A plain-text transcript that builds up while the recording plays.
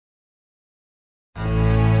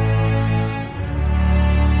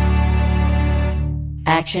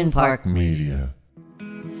Action Park Media.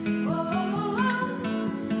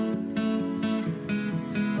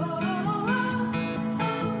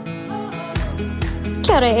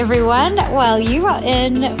 Kia ora, everyone. Well, you are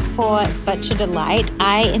in for such a delight.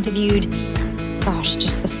 I interviewed,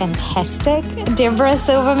 just the fantastic Debra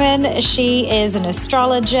Silverman. She is an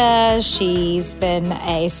astrologer. She's been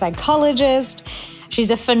a psychologist. She's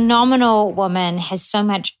a phenomenal woman, has so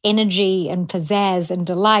much energy and pizzazz and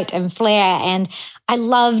delight and flair. And I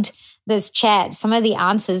loved this chat. Some of the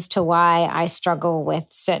answers to why I struggle with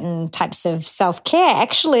certain types of self-care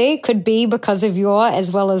actually could be because of your,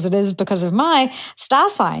 as well as it is because of my star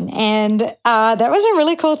sign. And that was a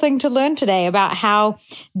really cool thing to learn today about how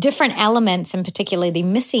different elements, and particularly the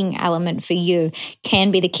missing element for you, can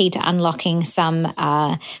be the key to unlocking some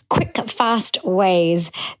quick, fast ways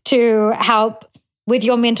to help with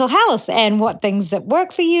your mental health and what things that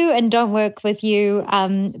work for you and don't work with you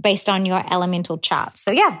based on your elemental chart.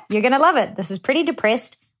 So yeah, you're going to love it. This is Pretty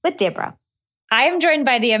Depressed with Debra. I am joined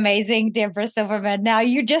by the amazing Debra Silverman. Now,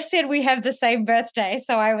 you just said we have the same birthday.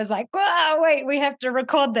 So I was like, wow, wait, we have to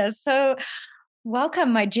record this. So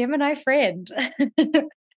welcome, my Gemini friend.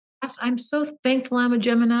 I'm so thankful I'm a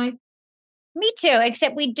Gemini. Me too,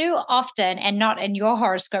 except we do often, and not in your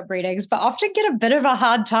horoscope readings, but often get a bit of a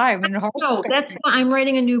hard time in horoscope. No, that's why I'm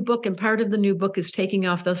writing a new book, and part of the new book is taking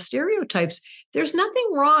off those stereotypes. There's nothing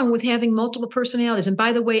wrong with having multiple personalities. And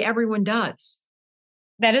by the way, everyone does.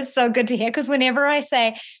 That is so good to hear, because whenever I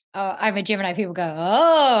say, oh, I'm a Gemini, people go,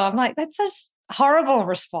 oh, I'm like, that's a horrible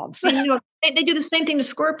response. They do the same thing to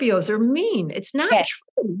Scorpios. They're mean. It's not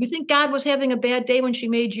true. You think God was having a bad day when she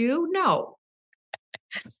made you? No.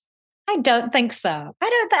 I don't think so.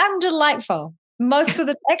 I'm delightful.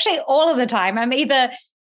 Actually all of the time. I'm either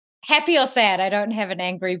happy or sad. I don't have an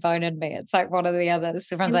angry bone in me. It's like one of the others.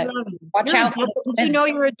 Everyone's like, watch out. Do you know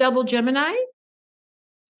you're a double Gemini?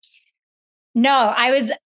 No, I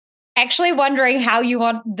was actually wondering how you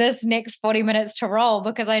want this next 40 minutes to roll,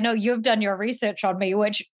 because I know you've done your research on me,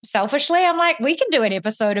 which selfishly, I'm like, we can do an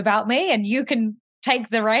episode about me and you can take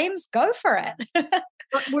the reins. Go for it.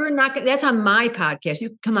 We're not going. That's on my podcast. You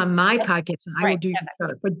can come on my podcast and I will do your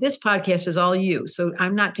show. But this podcast is all you, so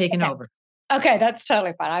I'm not taking over. Okay, that's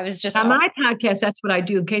totally fine. I was just on my podcast. That's what I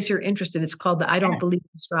do. In case you're interested, it's called the I Don't Believe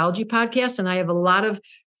in Astrology podcast, and I have a lot of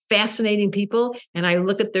fascinating people, and I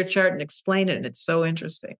look at their chart and explain it, and it's so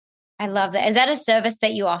interesting. I love that. Is that a service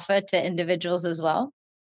that you offer to individuals as well?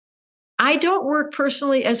 I don't work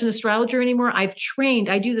personally as an astrologer anymore. I've trained.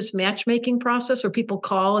 I do this matchmaking process where people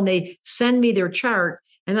call and they send me their chart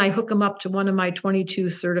and I hook them up to one of my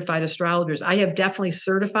 22 certified astrologers. I have definitely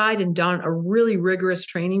certified and done a really rigorous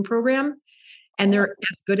training program, and they're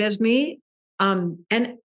as good as me. And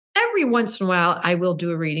every once in a while, I will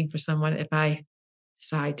do a reading for someone if I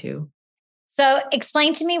decide to. So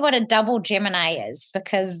explain to me what a double Gemini is,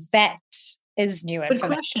 because that is new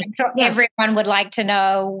information. I'm sure everyone would like to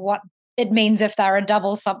know what it means if they're a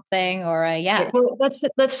double something or Well,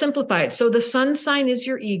 let's simplify it. So the sun sign is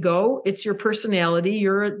your ego. It's your personality.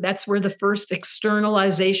 That's where the first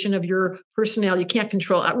externalization of your personality.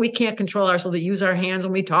 We can't control ourselves. We use our hands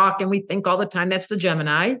when we talk and we think all the time. That's the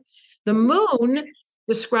Gemini. The moon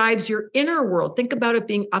describes your inner world. Think about it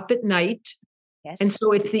being up at night. Yes. And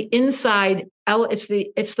so it's the inside. It's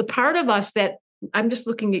the part of us that I'm just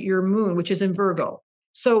looking at your moon, which is in Virgo.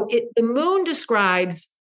 So the moon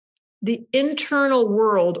describes the internal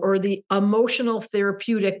world or the emotional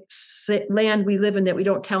therapeutic land we live in that we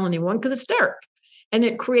don't tell anyone because it's dark. And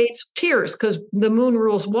it creates tears because the moon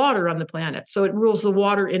rules water on the planet. So it rules the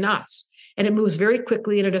water in us. And it moves very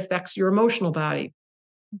quickly and it affects your emotional body.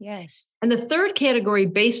 Yes. And the third category,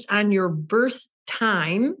 based on your birth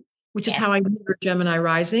time, which is how I know your Gemini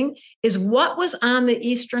rising, is what was on the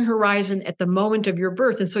eastern horizon at the moment of your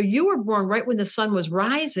birth. And so you were born right when the sun was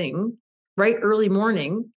rising, right early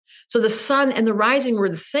morning. So the sun and the rising were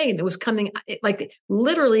the same. It was coming, like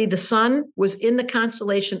literally the sun was in the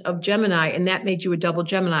constellation of Gemini, and that made you a double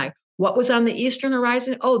Gemini. What was on the eastern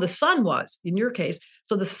horizon? Oh, the sun was, in your case.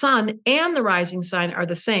 So the sun and the rising sign are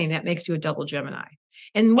the same. That makes you a double Gemini.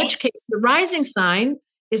 In which case, the rising sign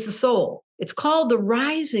is the soul. It's called the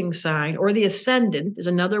rising sign, or the ascendant is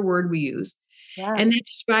another word we use. Yeah. And that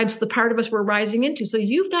describes the part of us we're rising into. So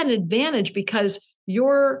you've got an advantage because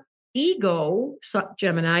your ego,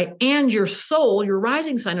 Gemini, and your soul, your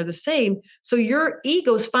rising sign, are the same. So your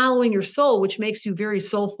ego is following your soul, which makes you very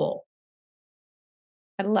soulful.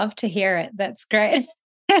 I'd love to hear it. That's great.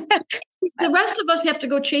 The rest of us have to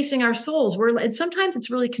go chasing our souls. And sometimes it's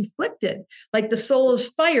really conflicted. Like the soul is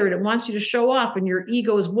fire and it wants you to show off, and your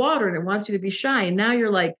ego is water and it wants you to be shy. And now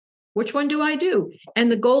you're like, Which one do I do?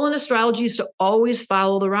 And the goal in astrology is to always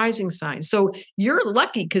follow the rising sign. So you're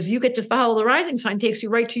lucky because you get to follow the rising sign, takes you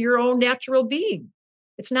right to your own natural being.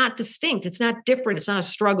 It's not distinct. It's not different. It's not a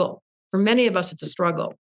struggle. For many of us, it's a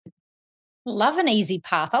struggle. Love an easy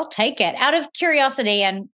path. I'll take it. Out of curiosity,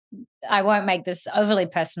 and I won't make this overly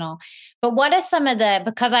personal, but what are some of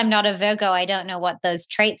because I'm not a Virgo, I don't know what those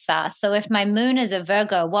traits are. So if my moon is a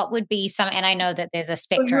Virgo, what would be and I know that there's a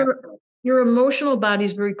spectrum. So your emotional body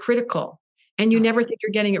is very critical and you never think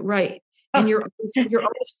you're getting it right. And you're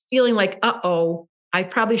always feeling like, uh-oh, I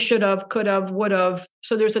probably should have, could have, would have.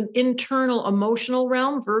 So there's an internal emotional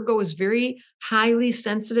realm. Virgo is very highly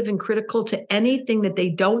sensitive and critical to anything that they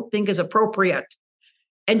don't think is appropriate.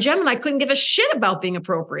 And Gemini couldn't give a shit about being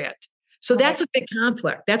appropriate. So that's a big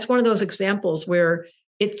conflict. That's one of those examples where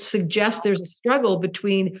it suggests there's a struggle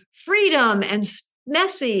between freedom and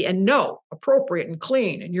messy and no, appropriate and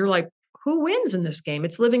clean. And you're like, who wins in this game?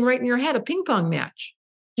 It's living right in your head, a ping pong match.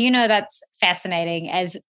 That's fascinating.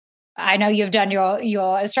 As I know you've done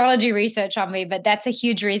your astrology research on me, but that's a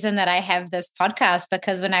huge reason that I have this podcast,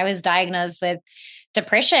 because when I was diagnosed with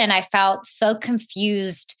depression, I felt so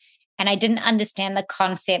confused and I didn't understand the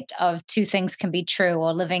concept of two things can be true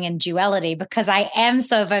or living in duality, because I am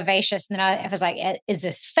so vivacious. And then I was like, is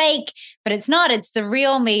this fake? But it's not. It's the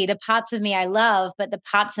real me, the parts of me I love, but the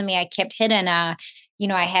parts of me I kept hidden are,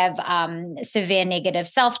 I have severe negative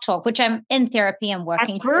self-talk, which I'm in therapy and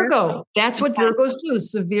working. That's Virgo. That's what Virgos do,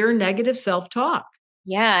 severe negative self-talk.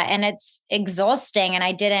 Yeah. And it's exhausting. And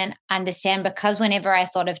I didn't understand, because whenever I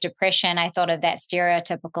thought of depression, I thought of that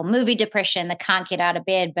stereotypical movie depression, the can't get out of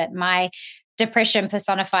bed. But my depression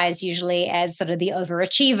personifies usually as sort of the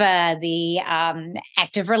overachiever, the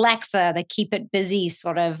active relaxer, the keep it busy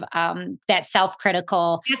sort of that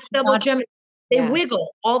self-critical. That's double Gemini. They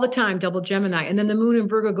wiggle all the time, double Gemini. And then the moon in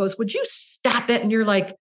Virgo goes, would you stop it? And you're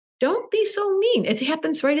like, don't be so mean. It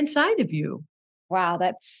happens right inside of you. Wow,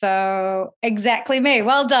 that's so exactly me.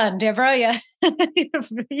 Well done, Debra. Yeah,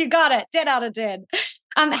 you got it. 10 out of 10.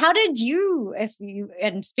 How did you,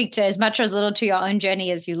 and speak to as much or as little to your own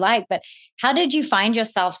journey as you like, but how did you find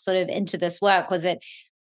yourself sort of into this work?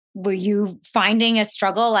 Were you finding a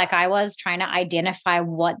struggle like I was, trying to identify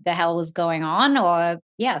what the hell was going on? Or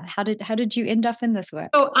how did you end up in this work?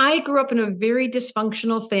 So I grew up in a very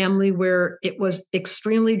dysfunctional family where it was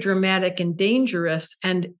extremely dramatic and dangerous.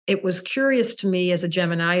 And it was curious to me as a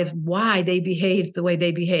Gemini of why they behaved the way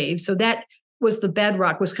they behaved. So that was the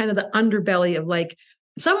bedrock, was kind of the underbelly of like,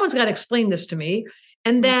 someone's got to explain this to me.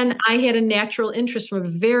 And then I had a natural interest from a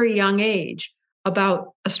very young age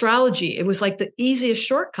about astrology. It was like the easiest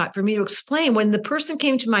shortcut for me to explain. When the person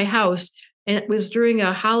came to my house, and it was during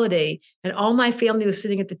a holiday, and all my family was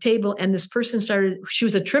sitting at the table, and this person she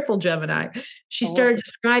was a triple Gemini. She started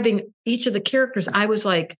describing each of the characters. I was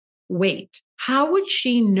like, wait, how would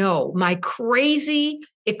she know my crazy,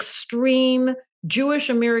 extreme Jewish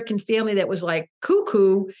American family that was like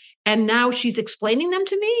cuckoo? And now she's explaining them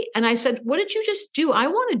to me. And I said, what did you just do? I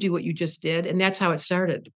want to do what you just did. And that's how it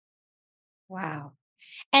started. Wow.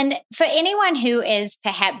 And for anyone who is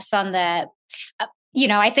perhaps on the,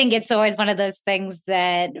 I think it's always one of those things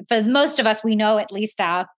that for most of us, we know at least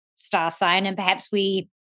our star sign, and perhaps we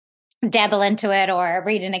dabble into it or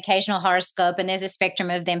read an occasional horoscope, and there's a spectrum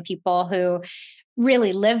of them people who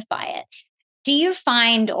really live by it. Do you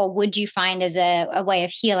find, or would you find as a way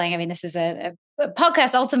of healing? I mean, this is a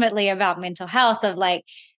podcast ultimately about mental health, of like,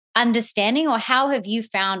 understanding, or how have you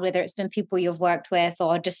found, whether it's been people you've worked with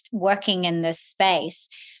or just working in this space,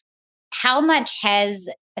 how much has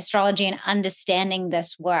astrology and understanding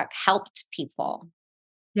this work helped people?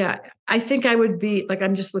 Yeah, I think I would be like,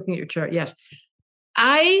 I'm just looking at your chart. Yes.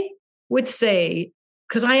 I would say,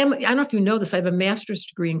 because I don't know if you know this, I have a master's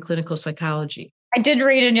degree in clinical psychology. I did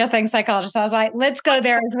read in your thing, psychologist. I was like, let's go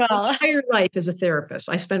there as well. My entire life as a therapist.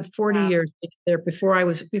 I spent 40 years there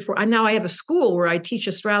now I have a school where I teach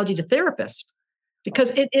astrology to therapists, because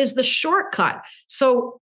it is the shortcut.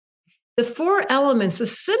 So the 4 elements, the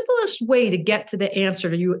simplest way to get to the answer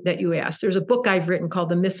that you asked, there's a book I've written called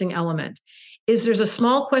The Missing Element, is there's a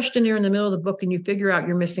small questionnaire in the middle of the book, and you figure out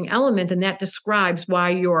your missing element. And that describes why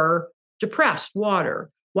you're depressed, water,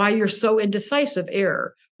 why you're so indecisive,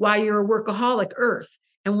 air, why you're a workaholic, earth,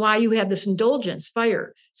 and why you have this indulgence,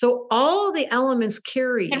 fire. So all the elements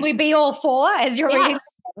carry. Can we be all 4 as you're reading?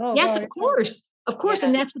 Yes, of course. Of course. Yeah.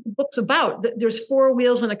 And that's what the book's about. There's 4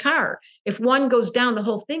 wheels in a car. If one goes down, the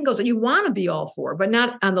whole thing goes. And you want to be all 4, but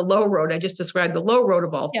not on the low road. I just described the low road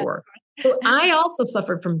of all 4. So I also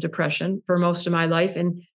suffered from depression for most of my life.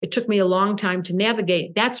 And it took me a long time to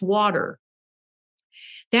navigate. That's water.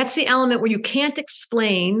 That's the element where you can't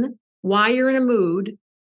explain why you're in a mood,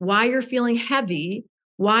 why you're feeling heavy,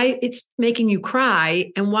 why it's making you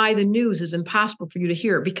cry, and why the news is impossible for you to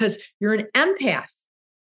hear because you're an empath.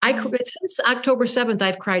 Since October 7th,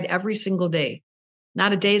 I've cried every single day.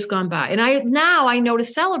 Not a day's gone by. And I know to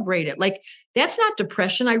celebrate it. Like, that's not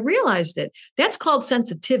depression. I realized it. That's called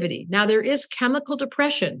sensitivity. Now, there is chemical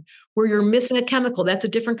depression where you're missing a chemical. That's a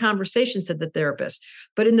different conversation, said the therapist.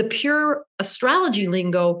 But in the pure astrology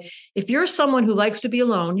lingo, if you're someone who likes to be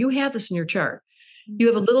alone, you have this in your chart. You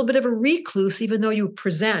have a little bit of a recluse, even though you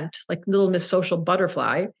present like little Miss Social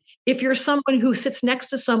Butterfly. If you're someone who sits next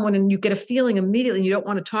to someone and you get a feeling immediately and you don't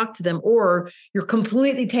want to talk to them, or you're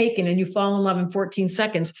completely taken and you fall in love in 14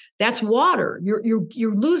 seconds, that's water. You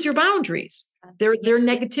lose your boundaries. Their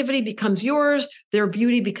negativity becomes yours. Their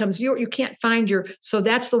beauty becomes yours. You can't find so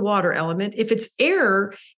that's the water element. If it's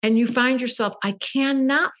air and you find yourself, I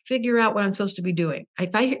cannot figure out what I'm supposed to be doing.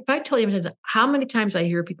 If I tell you how many times I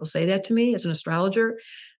hear people say that to me as an astrologer,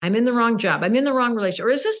 I'm in the wrong job. I'm in the wrong relationship.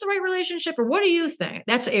 Or is this the right relationship? Or what do you think?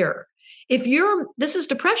 That's air. This is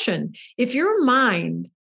depression. If your mind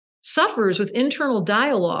suffers with internal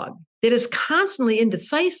dialogue that is constantly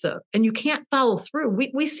indecisive and you can't follow through.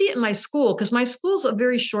 We see it in my school because my school's a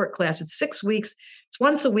very short class. It's 6 weeks. It's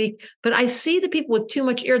once a week. But I see the people with too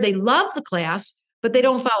much air. They love the class, but they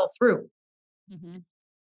don't follow through. Mm-hmm.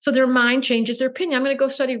 So their mind changes their opinion. I'm going to go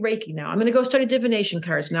study Reiki now. I'm going to go study divination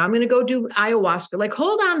cards now. I'm going to go do ayahuasca. Like,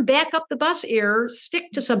 hold on, back up the bus, air,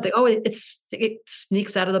 stick to something. Oh, it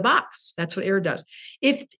sneaks out of the box. That's what air does.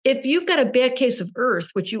 If you've got a bad case of earth,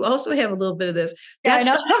 which you also have a little bit of this. That's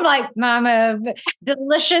I'm like, Mama,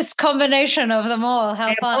 delicious combination of them all.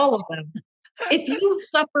 How fun. All of them. If you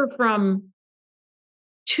suffer from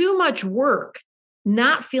too much work,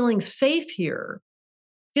 not feeling safe here,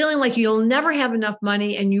 feeling like you'll never have enough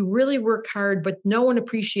money and you really work hard, but no one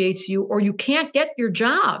appreciates you, or you can't get your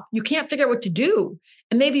job. You can't figure out what to do.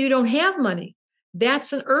 And maybe you don't have money.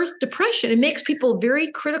 That's an earth depression. It makes people very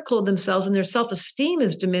critical of themselves and their self-esteem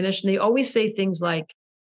is diminished. And they always say things like,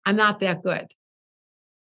 I'm not that good.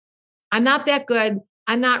 I'm not that good.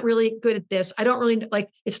 I'm not really good at this. I don't really like,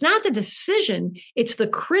 it's not the decision. It's the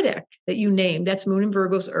critic that you named. That's Moon and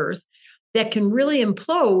Virgo's earth that can really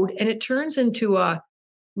implode. And it turns into a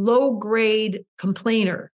low-grade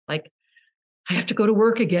complainer, like, I have to go to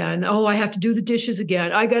work again. Oh, I have to do the dishes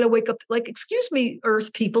again. I got to wake up. Like, excuse me,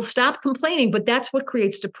 earth people, stop complaining. But that's what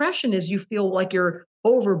creates depression is you feel like you're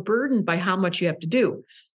overburdened by how much you have to do.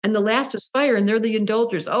 And the last is fire, and they're the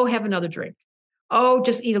indulgers. Oh, have another drink. Oh,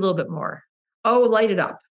 just eat a little bit more. Oh, light it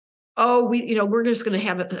up. Oh, we're just going to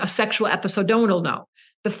have a sexual episode. No one will know.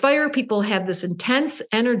 The fire people have this intense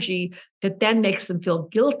energy that then makes them feel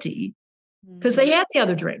guilty because they had the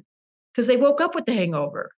other drink, because they woke up with the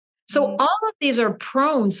hangover. So all of these are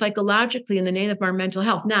prone psychologically in the name of our mental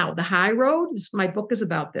health. Now, the high road, my book is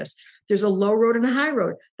about this. There's a low road and a high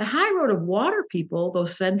road. The high road of water people,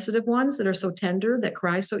 those sensitive ones that are so tender, that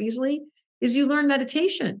cry so easily, is you learn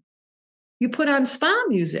meditation. You put on spa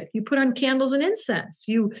music. You put on candles and incense.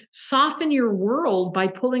 You soften your world by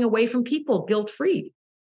pulling away from people guilt-free.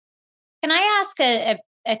 Can I ask a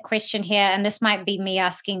question here? And this might be me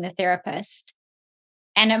asking the therapist.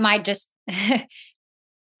 And it might just,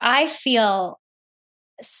 I feel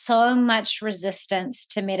so much resistance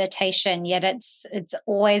to meditation, yet it's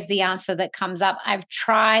always the answer that comes up. I've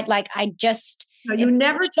tried, You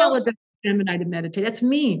never tell a Gemini to meditate. That's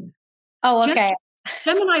mean. Oh, okay.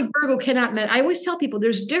 Gemini, Virgo cannot meditate. I always tell people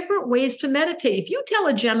there's different ways to meditate. If you tell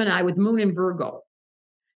a Gemini with Moon in Virgo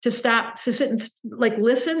to stop, to sit and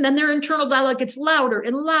listen, then their internal dialogue gets louder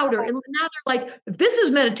and louder. And now they're like, if this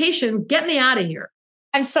is meditation, get me out of here.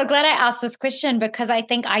 I'm so glad I asked this question because I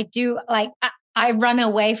think I do, I run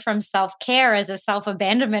away from self-care as a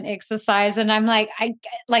self-abandonment exercise. And I'm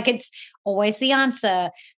it's always the answer,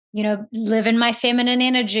 live in my feminine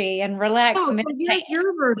energy and relax. So here's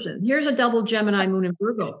your version. Here's a double Gemini, Moon and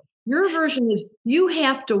Virgo. Your version is you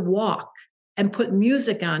have to walk and put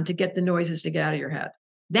music on to get the noises to get out of your head.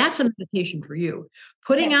 That's a meditation for you.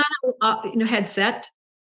 Putting on a headset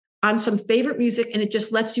on some favorite music, and it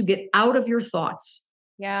just lets you get out of your thoughts.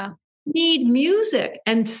 Yeah. You need music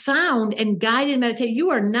and sound and guided meditation.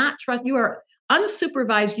 You are not you are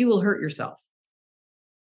unsupervised. You will hurt yourself.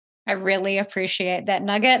 I really appreciate that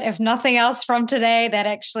nugget. If nothing else from today, that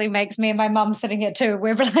actually makes me and my mom sitting here too.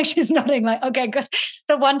 We're she's nodding like, okay, good.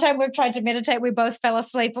 The one time we've tried to meditate, we both fell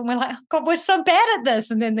asleep and we're like, oh God, we're so bad at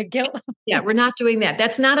this. And then the guilt. Yeah, we're not doing that.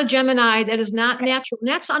 That's not a Gemini. That is not natural. And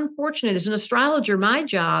that's unfortunate. As an astrologer, my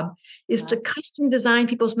job is to custom design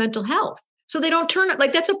people's mental health. So they don't turn it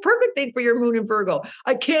that's a perfect thing for your Moon in Virgo.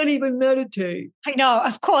 I can't even meditate. I know.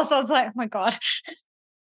 Of course. I was like, oh my God.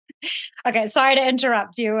 Okay, sorry to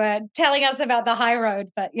interrupt. You were telling us about the high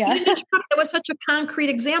road, but yeah. That was such a concrete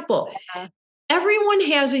example. Everyone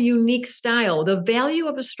has a unique style. The value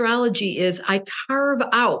of astrology is I carve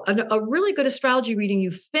out a really good astrology reading.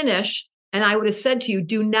 You finish, and I would have said to you,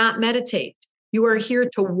 do not meditate. You are here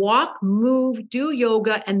to walk, move, do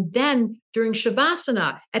yoga, and then during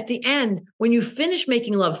Shavasana, at the end, when you finish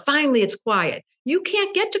making love, finally it's quiet. You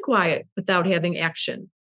can't get to quiet without having action.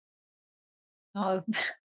 Oh,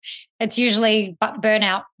 it's usually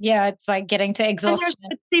burnout. Yeah, it's like getting to exhaustion.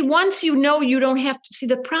 See, once you know, you don't have to see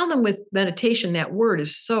the problem with meditation. That word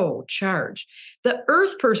is so charged. The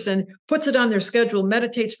earth person puts it on their schedule,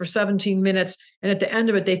 meditates for 17 minutes, and at the end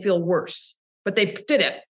of it, they feel worse, but they did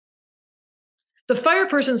it. The fire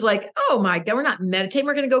person's like, oh my God, we're not meditating.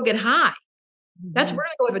 We're going to go get high. We're going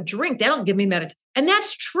to go have a drink. That'll give me meditation. And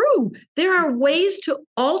that's true. There are ways to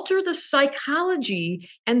alter the psychology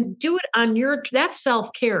and do it on that's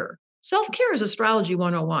self-care. Self-care is astrology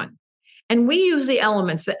 101. And we use the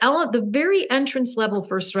elements. The very entrance level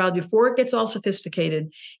for astrology, before it gets all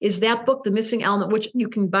sophisticated, is that book, The Missing Element, which you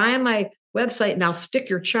can buy on my website, and I'll stick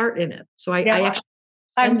your chart in it. So I'll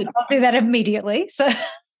do that immediately. So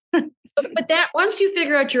But that once you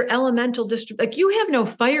figure out your elemental like you have no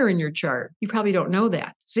fire in your chart. You probably don't know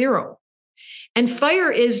that. 0. And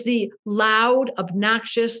fire is the loud,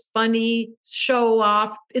 obnoxious, funny, show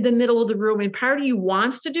off in the middle of the room. And part of you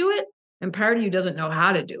wants to do it, and part of you doesn't know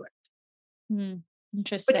how to do it.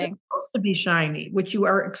 Interesting. But you're supposed to be shiny, which you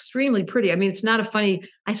are extremely pretty. I mean, it's not a funny,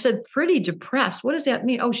 I said pretty depressed. What does that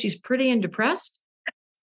mean? Oh, she's pretty and depressed?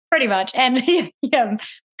 Pretty much. And yeah,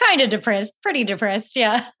 kind of depressed, pretty depressed.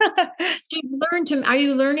 Yeah. Are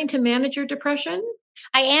you learning to manage your depression?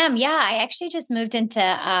 I am. Yeah. I actually just moved into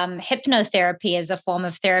hypnotherapy as a form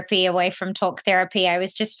of therapy away from talk therapy. I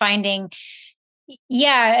was just finding,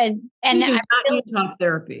 and you do not need talk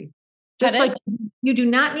therapy. Just like you do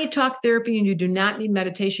not need talk therapy and you do not need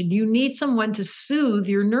meditation. You need someone to soothe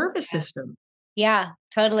your nervous system. Yeah,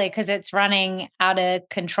 totally. Because it's running out of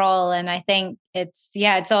control. And I think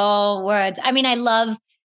it's all words. I mean, I love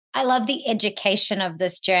the education of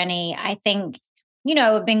this journey. I think,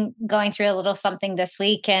 I've been going through a little something this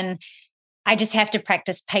week, and I just have to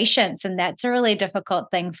practice patience. And that's a really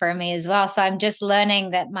difficult thing for me as well. So I'm just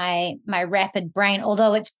learning that my rapid brain,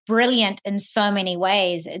 although it's brilliant in so many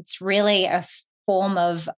ways, it's really a form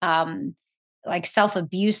of like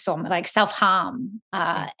self-abuse or like self-harm.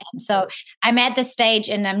 And so I'm at this stage,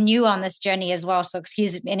 and I'm new on this journey as well. So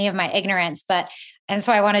excuse any of my ignorance, and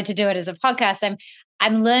so I wanted to do it as a podcast.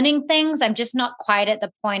 I'm learning things. I'm just not quite at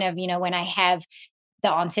the point of, when I have the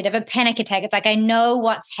onset of a panic attack. It's like I know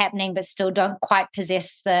what's happening, but still don't quite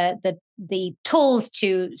possess the tools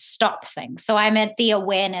to stop things. So I'm at the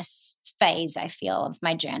awareness phase, I feel, of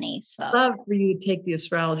my journey. So I'd love for you to take the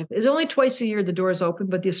astrology. It's only twice a year the doors open,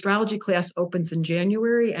 but the astrology class opens in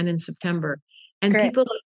January and in September. And Great. People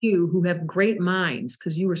like you who have great minds,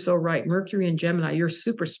 because you were so right, Mercury and Gemini, you're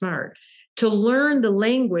super smart. To learn the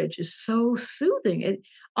language is so soothing.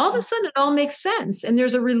 All of a sudden, it all makes sense. And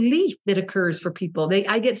there's a relief that occurs for people.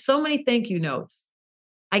 I get so many thank you notes.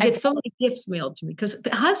 I get so many gifts mailed to me because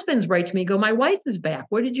husbands write to me, go, my wife is back.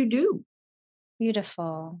 What did you do?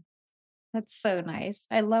 Beautiful. That's so nice.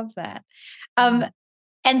 I love that.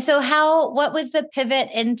 And so what was the pivot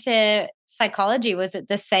into psychology? Was it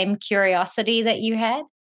the same curiosity that you had?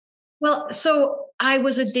 Well, so I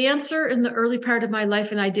was a dancer in the early part of my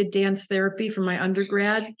life, and I did dance therapy for my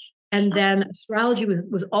undergrad. And then astrology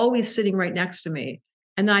was always sitting right next to me.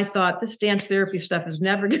 And I thought, this dance therapy stuff is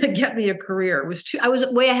never going to get me a career. I was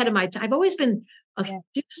way ahead of my time. I've always been a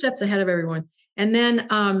few steps ahead of everyone. And then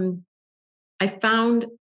I found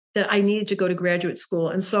that I needed to go to graduate school.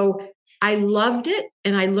 And so I loved it,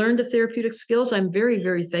 and I learned the therapeutic skills. I'm very,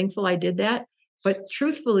 very thankful I did that. But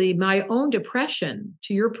truthfully, my own depression,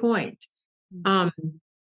 to your point,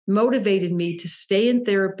 motivated me to stay in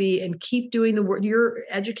therapy and keep doing your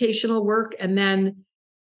educational work. And then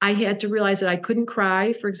I had to realize that I couldn't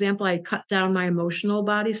cry. For example, I cut down my emotional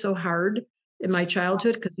body so hard in my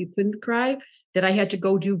childhood because you couldn't cry, that I had to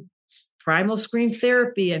go do primal screen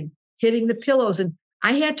therapy and hitting the pillows. And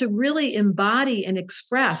I had to really embody and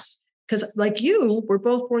express, because like you, we're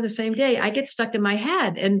both born the same day. I get stuck in my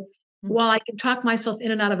head. And while I can talk myself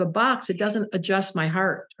in and out of a box, it doesn't adjust my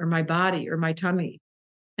heart or my body or my tummy.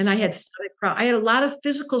 And I had a lot of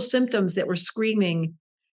physical symptoms that were screaming,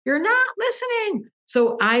 you're not listening.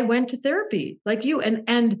 So I went to therapy like you.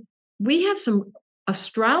 And we have some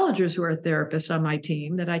astrologers who are therapists on my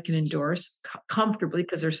team that I can endorse comfortably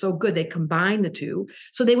because they're so good. They combine the two.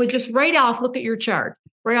 So they would just look at your chart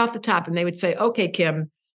right off the top, and they would say, okay, Kim,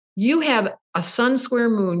 you have a sun square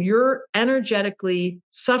moon. You're energetically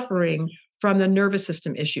suffering from the nervous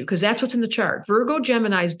system issue because that's what's in the chart. Virgo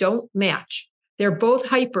Geminis don't match. They're both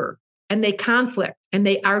hyper and they conflict and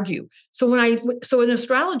they argue. So an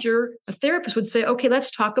astrologer, a therapist would say, okay,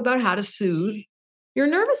 let's talk about how to soothe your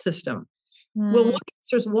nervous system. Well, one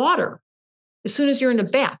answer is water. As soon as you're in a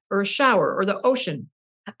bath or a shower or the ocean.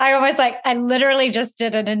 I literally just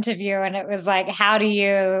did an interview and it was like, how do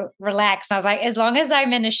you relax? And I was like, as long as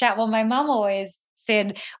I'm in a shower. Well, my mom always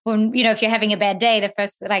said, when, if you're having a bad day, the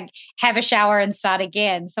first, have a shower and start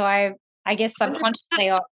again. So I guess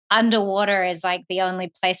subconsciously underwater is like the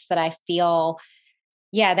only place that I feel,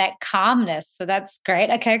 that calmness. So that's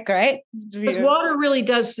great. Okay, great. Because water really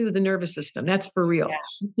does soothe the nervous system. That's for real.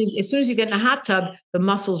 Yeah. As soon as you get in a hot tub, the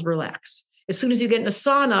muscles relax. As soon as you get in a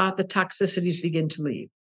sauna, the toxicities begin to leave.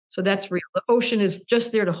 So that's real. The ocean is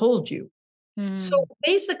just there to hold you. So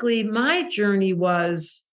basically, my journey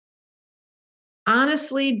was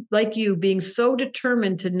honestly, like you, being so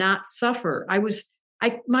determined to not suffer.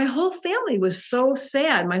 My whole family was so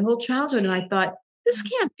sad, my whole childhood. And I thought, this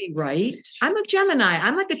can't be right. I'm a Gemini.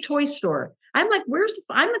 I'm like a toy store. I'm like,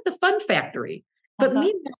 I'm at the fun factory. But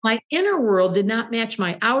meanwhile, my inner world did not match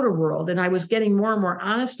my outer world. And I was getting more and more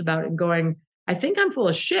honest about it and going, I think I'm full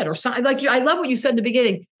of shit or something. Like I love what you said in the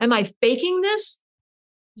beginning. Am I faking this?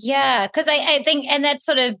 Yeah. Cause I think, and that's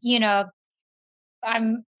sort of,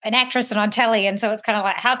 I'm an actress and on telly. And so it's kind of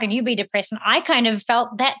like, how can you be depressed? And I kind of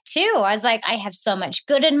felt that too. I was like, I have so much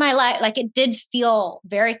good in my life. Like it did feel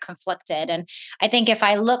very conflicted. And I think if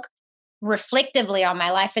I look reflectively on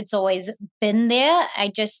my life, it's always been there.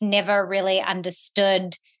 I just never really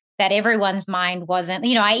understood that everyone's mind wasn't,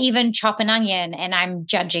 I even chop an onion and I'm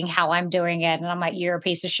judging how I'm doing it. And I'm like, you're a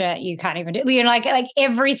piece of shit. You can't even do, like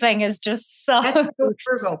everything is just so.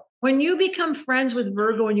 Virgo. When you become friends with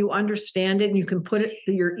Virgo and you understand it and you can put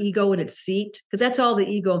your ego in its seat, because that's all the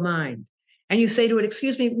ego mind. And you say to it,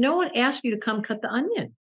 excuse me, no one asked you to come cut the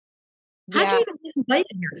onion. How'd you even get invited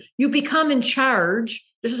here? You become in charge.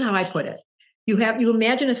 This is how I put it. You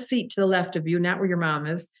imagine a seat to the left of you, not where your mom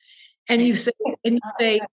is. And you say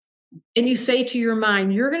to your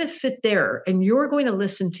mind, you're going to sit there and you're going to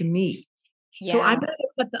listen to me. Yeah. So I'm going to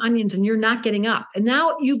cut the onions and you're not getting up. And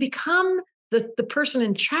now you become the person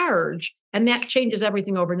in charge, and that changes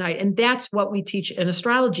everything overnight. And that's what we teach in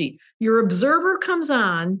astrology. Your observer comes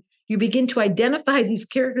on, you begin to identify these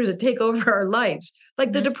characters that take over our lives.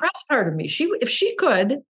 Like the depressed part of me, if she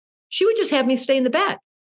could, she would just have me stay in the bed.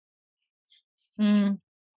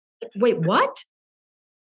 Wait, what?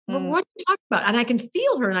 What are you talking about? And I can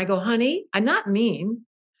feel her and I go, honey, I'm not mean.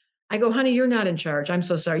 I go, honey, you're not in charge. I'm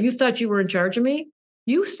so sorry. You thought you were in charge of me?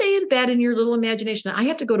 You stay in bed in your little imagination. I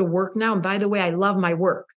have to go to work now. And by the way, I love my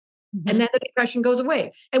work. And then the depression goes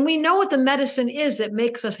away. And we know what the medicine is that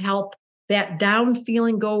makes us help that down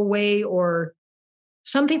feeling go away. Or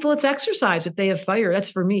some people, it's exercise if they have fire. That's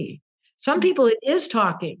for me. Some people, it is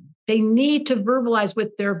talking. They need to verbalize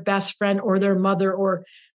with their best friend or their mother, or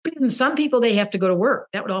some people, they have to go to work.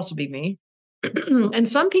 That would also be me. And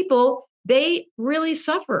some people, they really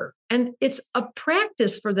suffer. And it's a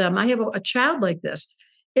practice for them. I have a child like this.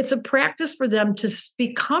 It's a practice for them to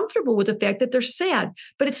be comfortable with the fact that they're sad.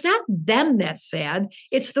 But it's not them that's sad.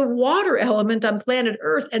 It's the water element on planet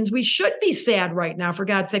Earth. And we should be sad right now, for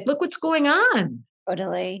God's sake. Look what's going on.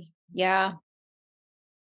 Totally. Yeah.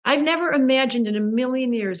 I've never imagined in a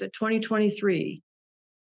million years at 2023,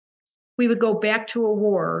 we would go back to a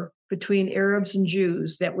war between Arabs and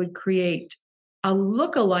Jews that would create a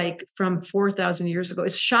look-alike from 4,000 years ago.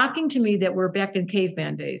 It's shocking to me that we're back in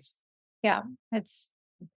caveman days. Yeah, it's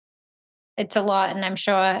a lot. And I'm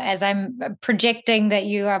sure, as I'm projecting that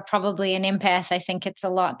you are probably an empath, I think it's a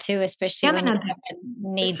lot too, especially when you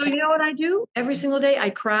need to. So you know what I do? Every single day I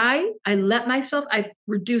cry. I let myself, I've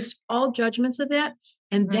reduced all judgments of that.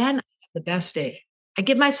 And then I have the best day. I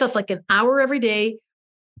give myself like an hour every day.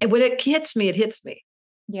 And when it hits me, it hits me.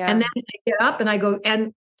 Yeah. And then I get up and I go,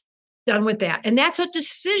 and done with that. And that's a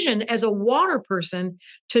decision as a water person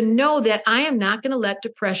to know that I am not going to let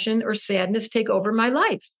depression or sadness take over my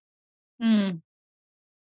life. Do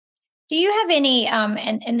you have any,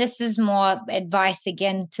 and this is more advice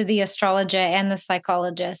again to the astrologer and the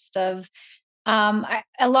psychologist, of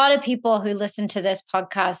a lot of people who listen to this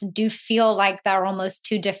podcast do feel like they're almost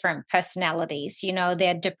two different personalities.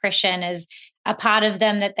 Their depression is a part of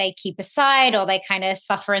them that they keep aside, or they kind of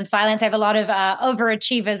suffer in silence. I have a lot of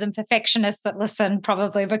overachievers and perfectionists that listen,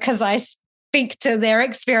 probably because I speak to their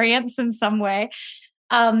experience in some way.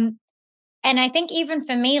 And I think even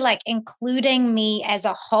for me, like including me as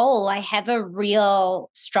a whole, I have a real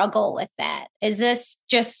struggle with that. Is this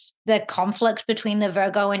just the conflict between the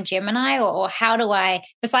Virgo and Gemini, or how do I,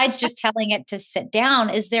 besides just telling it to sit down,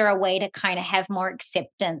 is there a way to kind of have more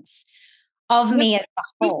acceptance of No, me as a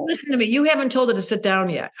whole? listen to me. You haven't told it to sit down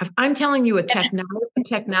yet. I'm telling you a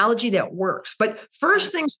technology that works. But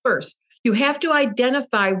first things first, you have to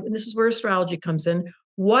identify, and this is where astrology comes in,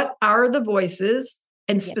 what are the voices,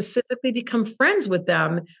 and specifically become friends with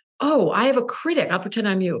them. Oh, I have a critic. I'll pretend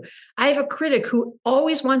I'm you. I have a critic who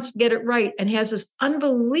always wants to get it right and has this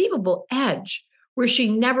unbelievable edge where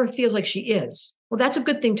she never feels like she is. Well, that's a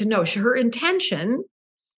good thing to know. Her intention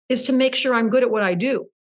is to make sure I'm good at what I do.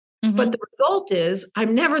 But the result is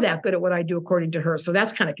I'm never that good at what I do, according to her. So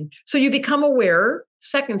that's kind of, so you become aware.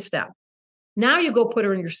 Second step. Now you go put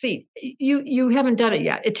her in your seat. You haven't done it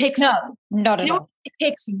yet. It takes, No, not at all. it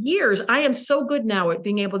takes years. I am so good now at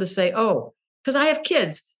being able to say, oh, because I have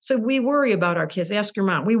kids. So we worry about our kids. Ask your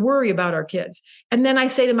mom. We worry about our kids. And then I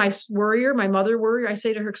say to my worrier, my mother worrier, I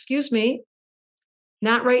say to her, excuse me,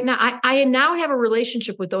 not right now. I now have a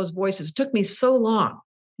relationship with those voices. It took me so long.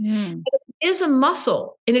 It is a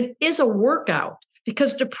muscle and it is a workout,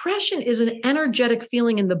 because depression is an energetic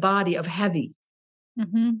feeling in the body of heavy.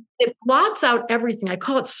 It blots out everything. I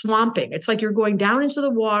call it swamping. It's like you're going down into the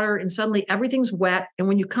water and suddenly everything's wet. And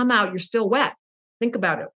when you come out, you're still wet. Think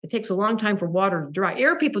about it. It takes a long time for water to dry.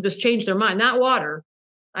 Air people just change their mind, not water.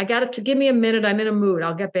 I got it to give me a minute. I'm in a mood.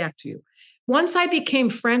 I'll get back to you. Once I became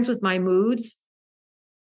friends with my moods,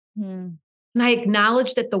 and I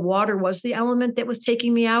acknowledged that the water was the element that was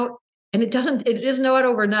taking me out, and it isn't out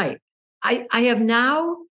overnight. I have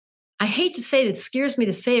now, I hate to say it, it scares me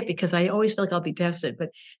to say it because I always feel like I'll be tested, but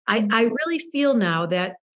I really feel now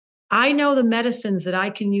that I know the medicines that I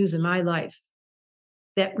can use in my life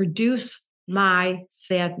that reduce my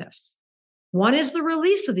sadness. One is the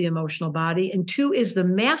release of the emotional body, and two is the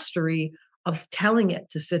mastery of telling it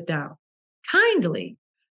to sit down kindly,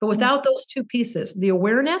 but without those two pieces, the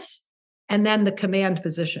awareness and then the command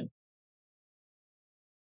position.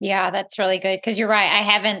 Yeah, that's really good. Because you're right. I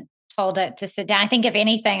haven't told it to sit down. I think if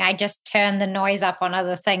anything, I just turn the noise up on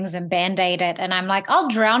other things and band-aid it. And I'm like, I'll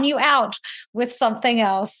drown you out with something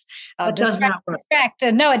else. I'll distract.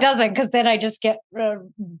 And no, it doesn't, because then I just get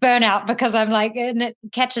burnout, because I'm like, and it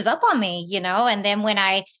catches up on me, and then when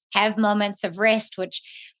I have moments of rest, which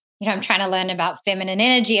I'm trying to learn about feminine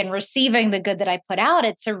energy and receiving the good that I put out.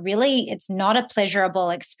 It's not a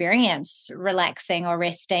pleasurable experience, relaxing or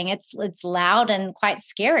resting. It's loud and quite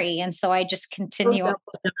scary. And so I just continue.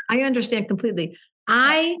 I understand completely.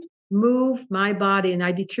 I move my body, and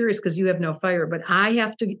I'd be curious because you have no fire, but I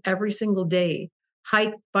have to every single day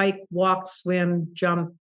hike, bike, walk, swim,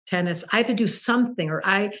 jump, tennis. I have to do something,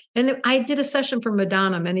 and I did a session for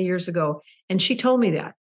Madonna many years ago, and she told me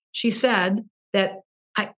that. She said that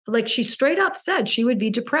she straight up said she would be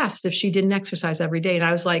depressed if she didn't exercise every day. And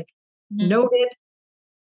I was like, noted.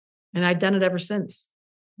 And I've done it ever since.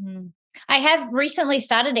 I have recently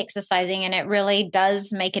started exercising, and it really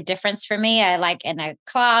does make a difference for me. I like in a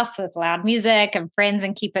class with loud music and friends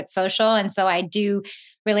and keep it social. And so I do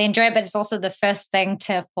really enjoy it, but it's also the first thing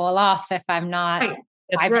to fall off if I'm not. Right.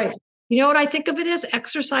 That's right. You know what I think of it as?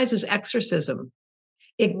 Exercise is exorcism.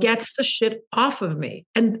 It gets the shit off of me.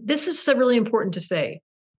 And this is really important to say.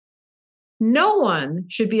 No one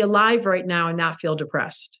should be alive right now and not feel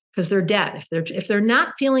depressed, because they're dead. If they're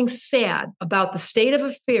not feeling sad about the state of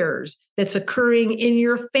affairs that's occurring in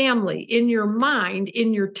your family, in your mind,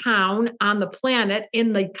 in your town, on the planet,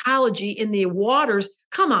 in the ecology, in the waters,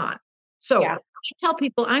 come on. So I tell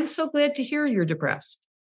people, I'm so glad to hear you're depressed.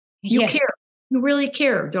 You care. You really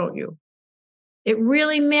care, don't you? It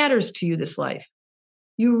really matters to you, this life.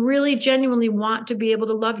 You really genuinely want to be able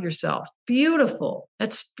to love yourself. Beautiful.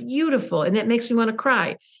 That's beautiful. And that makes me want to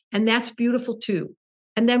cry. And that's beautiful too.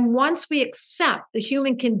 And then once we accept the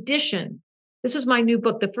human condition, this is my new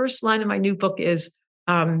book. The first line of my new book is,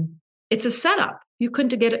 it's a setup. You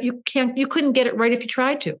couldn't get it. You couldn't get it right if you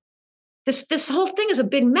tried to. This whole thing is a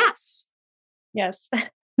big mess. Yes.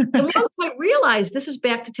 And once I realized, this is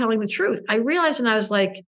back to telling the truth. I realized, and I was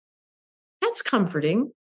like, that's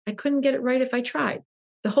comforting. I couldn't get it right if I tried.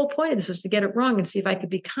 The whole point of this is to get it wrong and see if I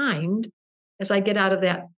could be kind as I get out of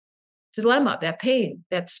that dilemma, that pain,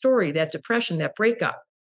 that story, that depression, that breakup.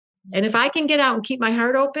 And if I can get out and keep my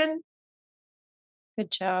heart open.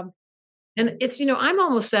 Good job. And it's, I'm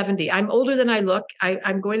almost 70. I'm older than I look.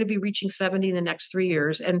 I'm going to be reaching 70 in the next 3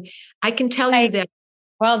 years. And I can tell you that.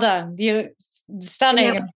 Well done. You're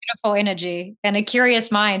stunning and beautiful energy and a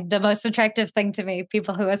curious mind. The most attractive thing to me,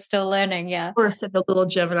 people who are still learning. Yeah. Of course, the little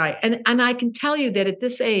Gemini. And I can tell you that at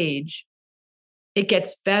this age, it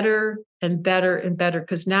gets better and better and better.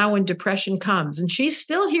 Because now when depression comes, and she's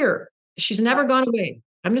still here, she's never gone away.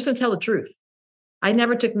 I'm just going to tell the truth. I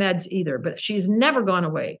never took meds either, but she's never gone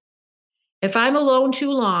away. If I'm alone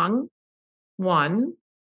too long, one,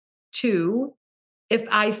 two, if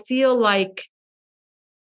I feel like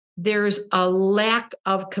there's a lack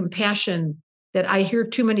of compassion, that I hear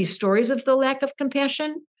too many stories of the lack of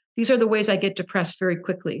compassion, these are the ways I get depressed very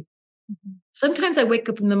quickly. Mm-hmm. Sometimes I wake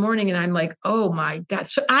up in the morning and I'm like, oh my God.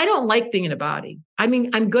 So I don't like being in a body. I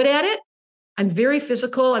mean, I'm good at it. I'm very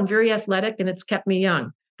physical. I'm very athletic, and it's kept me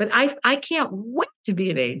young. But I can't wait to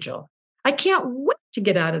be an angel. I can't wait to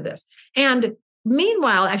get out of this. And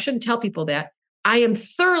meanwhile, I shouldn't tell people that. I am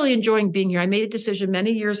thoroughly enjoying being here. I made a decision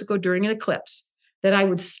many years ago during an eclipse that I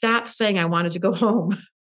would stop saying I wanted to go home.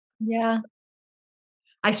 Yeah.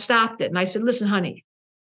 I stopped it and I said, listen, honey,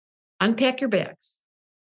 unpack your bags.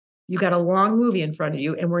 You got a long movie in front of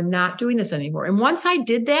you, and we're not doing this anymore. And once I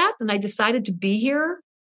did that and I decided to be here,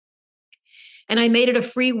 and I made it a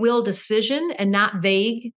free will decision and not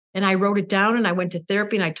vague, and I wrote it down and I went to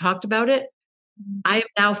therapy and I talked about it, I am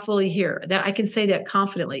now fully here. That I can say that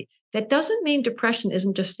confidently. That doesn't mean depression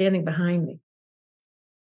isn't just standing behind me.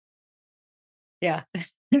 Yeah.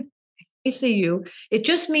 I see you. It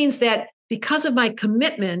just means that because of my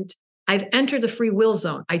commitment, I've entered the free will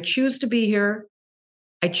zone. I choose to be here.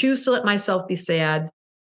 I choose to let myself be sad.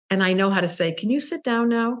 And I know how to say, can you sit down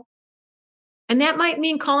now? And that might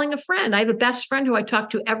mean calling a friend. I have a best friend who I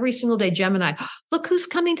talk to every single day, Gemini. Look who's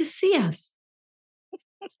coming to see us.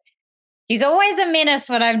 He's always a menace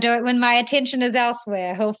when my attention is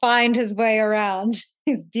elsewhere. He'll find his way around.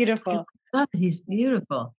 He's beautiful. He's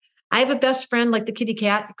beautiful. I have a best friend like the kitty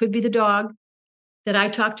cat. It could be the dog that I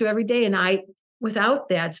talk to every day. And without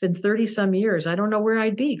that, it's been 30 some years. I don't know where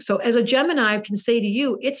I'd be. So as a Gemini, I can say to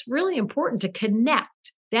you, it's really important to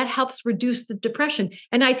connect. That helps reduce the depression.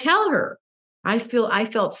 And I tell her, I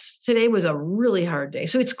felt today was a really hard day.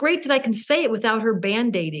 So it's great that I can say it without her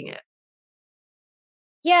band-aiding it.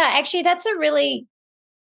 Yeah, actually, that's a really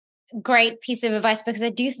great piece of advice, because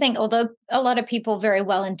I do think, although a lot of people very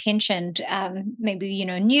well-intentioned, maybe,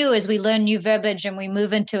 new, as we learn new verbiage and we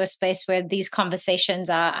move into a space where these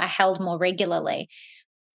conversations are held more regularly.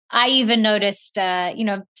 I even noticed,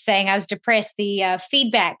 saying I was depressed, the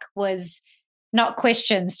feedback was not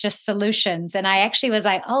questions, just solutions. And I actually was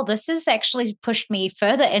like, oh, this has actually pushed me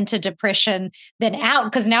further into depression than out,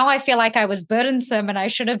 because now I feel like I was burdensome and I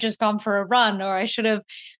should have just gone for a run, or I should have,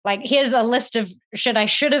 here's a list of I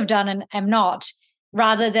should have done and am not,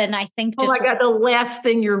 rather than I think just. Oh my God, the last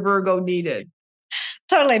thing your Virgo needed.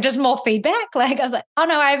 Totally, just more feedback. I was like, oh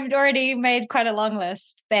no, I've already made quite a long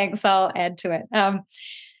list. Thanks, I'll add to it.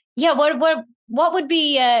 What would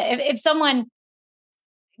be if someone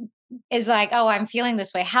is like, oh, I'm feeling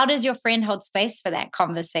this way, how does your friend hold space for that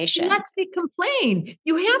conversation? Let's be complain.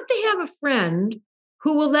 You have to have a friend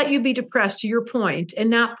who will let you be depressed, to your point, and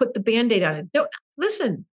not put the Band-Aid on it. No,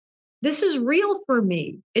 listen, this is real for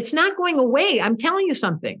me. It's not going away. I'm telling you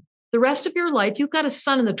something. The rest of your life, you've got a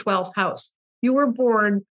sun in the 12th house. You were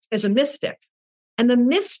born as a mystic, and the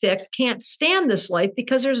mystic can't stand this life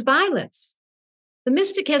because there's violence. The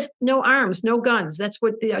mystic has no arms, no guns. That's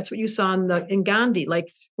what you saw in Gandhi.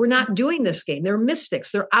 We're not doing this game. They're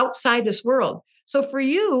mystics. They're outside this world. So for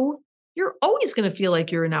you, you're always going to feel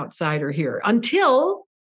like you're an outsider here until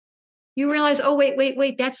you realize, oh,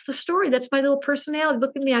 wait. That's the story. That's my little personality.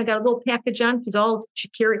 Look at me. I got a little package on. It's all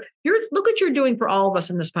Shakira. Look what you're doing for all of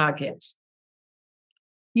us in this podcast.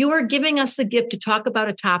 You are giving us the gift to talk about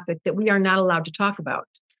a topic that we are not allowed to talk about.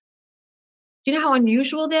 Do you know how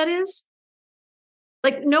unusual that is?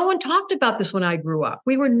 No one talked about this when I grew up.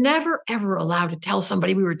 We were never, ever allowed to tell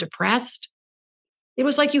somebody we were depressed. It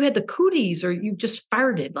was like you had the cooties or you just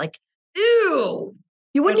farted. Ew.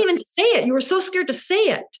 You wouldn't even say it. You were so scared to say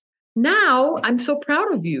it. Now, I'm so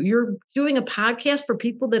proud of you. You're doing a podcast for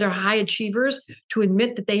people that are high achievers to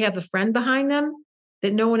admit that they have a friend behind them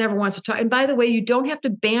that no one ever wants to talk. And by the way, you don't have to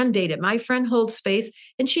Band-Aid it. My friend holds space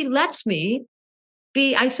and she lets me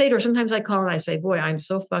I say to her, sometimes I call and I say, boy, I'm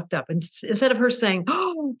so fucked up. And instead of her saying,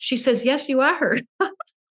 oh, she says, yes, you are.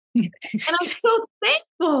 And I'm so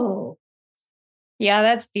thankful. Yeah,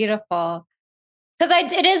 that's beautiful. Because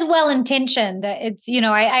it is well-intentioned. It's,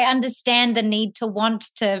 I understand the need to want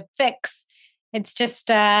to fix. It's just,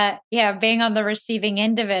 being on the receiving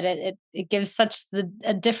end of it, it gives such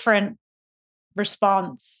a different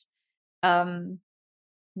response.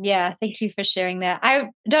 Yeah, thank you for sharing that. I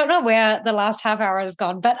don't know where the last half hour has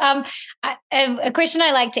gone, but a question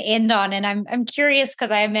I like to end on, and I'm curious because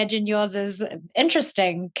I imagine yours is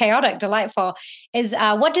interesting, chaotic, delightful. Is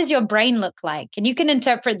what does your brain look like? And you can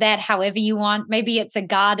interpret that however you want. Maybe it's a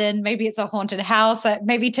garden, maybe it's a haunted house.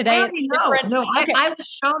 Maybe today it's different. No, I was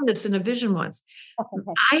shown this in a vision once.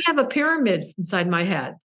 I have a pyramid inside my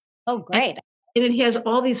head. Oh, great! And it has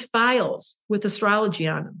all these files with astrology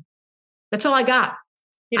on them. That's all I got.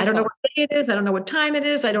 Beautiful. I don't know what day it is. I don't know what time it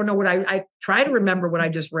is. I don't know what I try to remember what I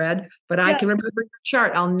just read, but I can remember your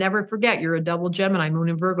chart. I'll never forget. You're a double Gemini, Moon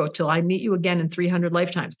in Virgo, till I meet you again in 300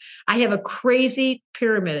 lifetimes. I have a crazy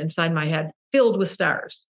pyramid inside my head filled with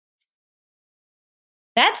stars.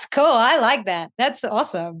 That's cool. I like that. That's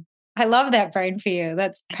awesome. I love that brain for you.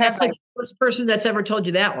 That's perfect. That's like the first person that's ever told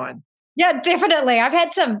you that one. Yeah, definitely. I've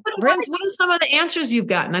had some. What are some of the answers you've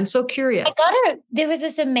gotten? I'm so curious. There was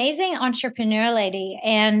this amazing entrepreneur lady,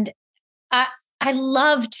 and I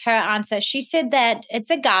loved her answer. She said that it's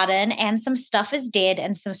a garden and some stuff is dead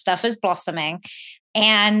and some stuff is blossoming.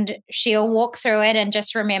 And she'll walk through it and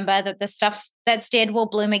just remember that the stuff that's dead will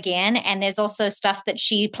bloom again. And there's also stuff that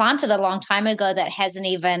she planted a long time ago that hasn't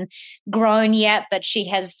even grown yet, but she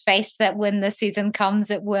has faith that when the season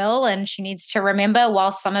comes, it will. And she needs to remember,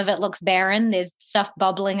 while some of it looks barren, there's stuff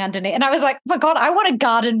bubbling underneath. And I was like, oh my God, I want a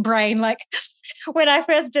garden brain. Like when I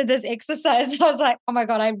first did this exercise, I was like, oh my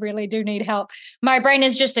God, I really do need help. My brain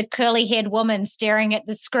is just a curly-haired woman staring at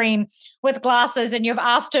the screen with glasses, and you've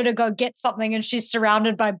asked her to go get something and she's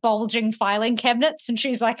surrounded by bulging filing cabinets and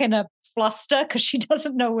she's like in a fluster because she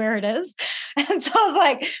doesn't know where it is. And so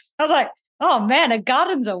I was like, oh man, a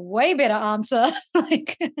garden's a way better answer.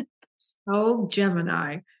 Like, so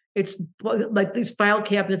Gemini. It's like these file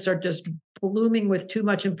cabinets are just blooming with too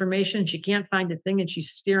much information. She can't find a thing and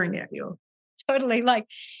she's staring at you. Totally. Like,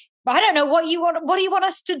 I don't know what you want. What do you want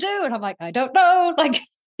us to do? And I'm like, I don't know. Like,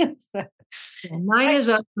 mine is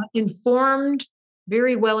a informed,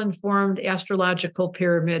 very well-informed astrological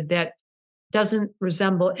pyramid that doesn't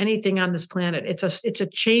resemble anything on this planet. It's a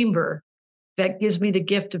chamber that gives me the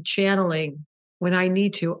gift of channeling when I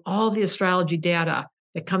need to, all the astrology data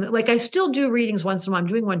that come. Like I still do readings once in a while. I'm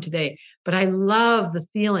doing one today, but I love the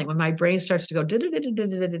feeling when my brain starts to go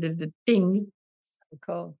ding. So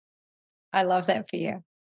cool. I love that for you.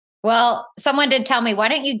 Well, someone did tell me, why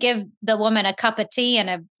don't you give the woman a cup of tea and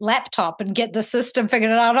a laptop and get the system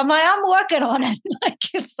figured out? I'm like, I'm working on it. Like,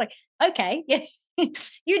 it's like, okay, yeah.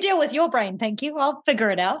 You deal with your brain. Thank you. I'll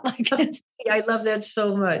figure it out. Like, I love that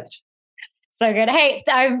so much. So good. Hey,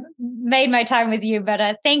 I made my time with you,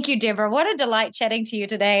 but thank you, Debra. What a delight chatting to you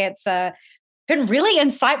today. It's been really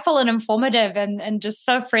insightful and informative and just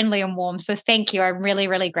so friendly and warm. So thank you. I'm really,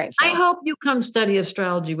 really grateful. I hope you come study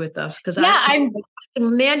astrology with us because I can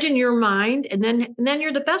imagine your mind and then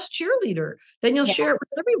you're the best cheerleader. Then you'll share it with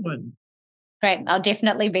everyone. Great. I'll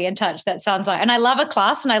definitely be in touch. That sounds like, and I love a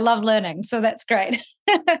class and I love learning. So that's great.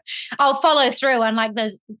 I'll follow through on like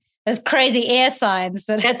those crazy air signs.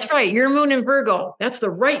 That's right. Your moon in Virgo. That's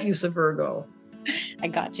the right use of Virgo. I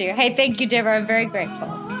got you. Hey, thank you, Debra. I'm very grateful.